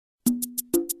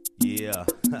Yeah.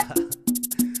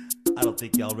 I don't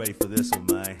think y'all ready for this one,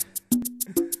 man.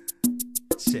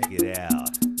 Check it out.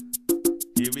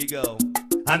 Here we go.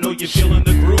 I know you're feeling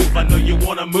the groove, I know you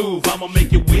wanna move. I'ma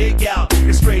make you wig out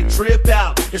and straight trip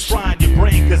out. It's frying your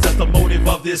brain, cause that's the motive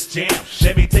of this jam.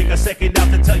 Let me take a second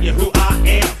out to tell you who I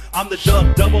am. I'm the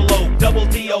Dub, double O, double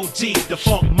D-O-G, the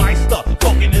Funk Meister,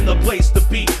 funkin' in the place to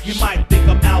be. You might think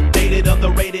I'm outdated,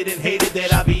 underrated, and hated,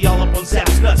 that I be all up on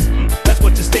Zap's nuts. That's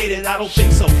what you stated, I don't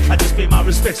think so. I just pay my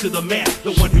respects to the man,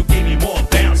 the one who gave me more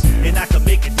bounce. And I can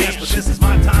make it dance, but this is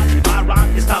my time, my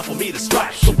rhyme, it's time for me to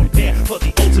strike. So prepare for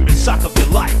the ultimate shock of your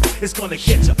life. It's gonna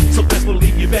get you, so best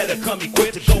believe you better come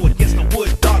equipped to go against the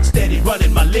wood dog, steady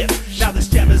running my lip. Now this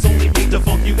jam is only made to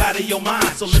funk you out of your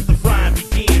mind, so let the frying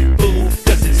begin, boo,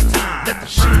 cause it's time. Let the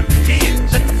frying begin,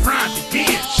 let the frying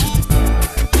begin.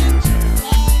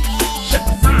 Let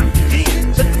the frying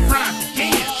begin, let the frying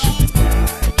begin.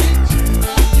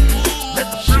 Let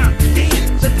the frying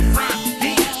begin, let the frying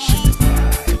begin.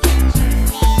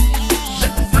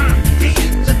 Let the frying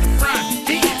begin, let the frying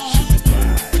begin.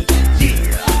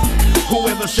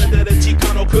 Whoever said that a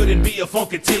Chicano couldn't be a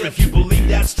funketeer, if you believe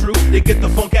that's true, then get the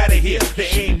funk out of here. There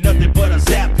ain't nothing but a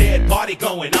Zap head party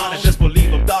going on, and just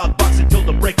believe I'm dog boxing till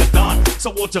the break of dawn.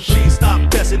 So won't you please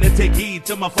stop guessing and take heed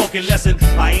to my funkin' lesson.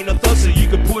 I ain't a thug, so you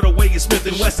can put away your Smith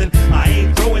 & Wesson. I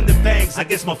ain't throwing the bangs, I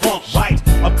guess my funk right.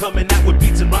 I'm coming out with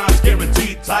beats and rhymes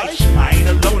guaranteed tight. I ain't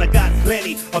alone, I got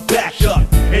plenty of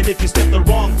backup, and if you step the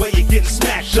wrong way, you're getting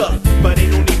smacked up. But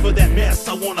ain't no need for that mess,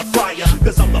 I wanna fry ya,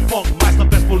 cause I'm the Funk Meister,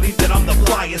 best believe that I'm the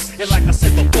flyest. And like I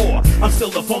said before, I'm still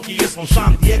the funkiest. From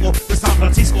San Diego to San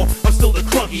Francisco, I'm still the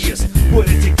crunkiest. Put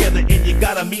it together and you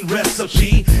got a mean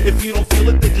recipe. If you don't feel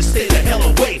it, then just stay the hell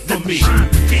away from me.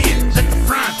 Let the frying begin, let the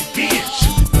frying begin.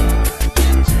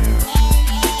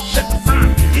 Let the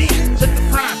frying begin, let the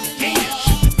frying begin.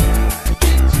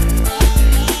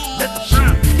 Let the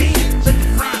frying begin, let the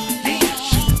frying begin.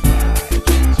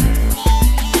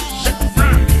 Let the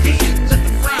frying begin, let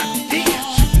the frying begin.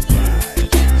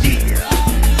 Yeah.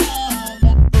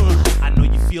 I know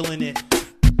you're feeling it.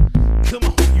 Come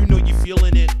on, you know you're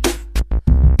feeling it.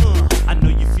 I know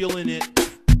you're feeling it.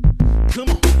 Come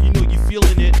on, you know you're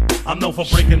feeling it. I'm known for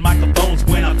breaking microphones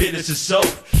when I finish a show.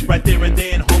 Right there and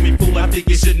then, homie fool, I think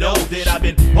you should know that I've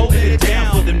been holding it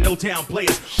down for them no-town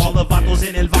players. All the vatos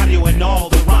in El Barrio and all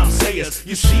the rhyme sayers.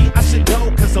 You see, I should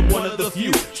know, cause I'm one of the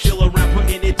few still around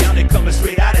putting it down and coming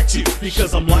straight out at you.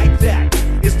 Because I'm like that,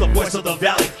 it's the voice of the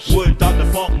valley. Wood Dogg, the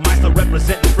Funk Meister,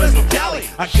 representing Fresno, Cali.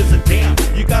 I gives a damn,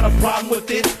 you got a problem with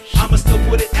it? I'ma still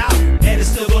put it out, and it's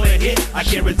still gonna hit. I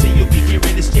guarantee you'll be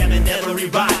hearing this jam in every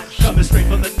ride, coming straight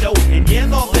from the note, and yeah,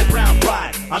 all that brown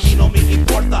pride. I mean, no me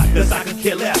importa, cause I could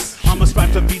care less. I'ma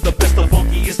strive to be the best, the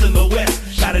funkiest in the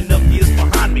West. Got enough years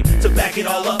behind me to back it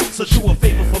all up, so do a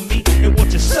favor for me, and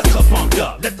won't you shut the funk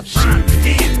up? Let the frying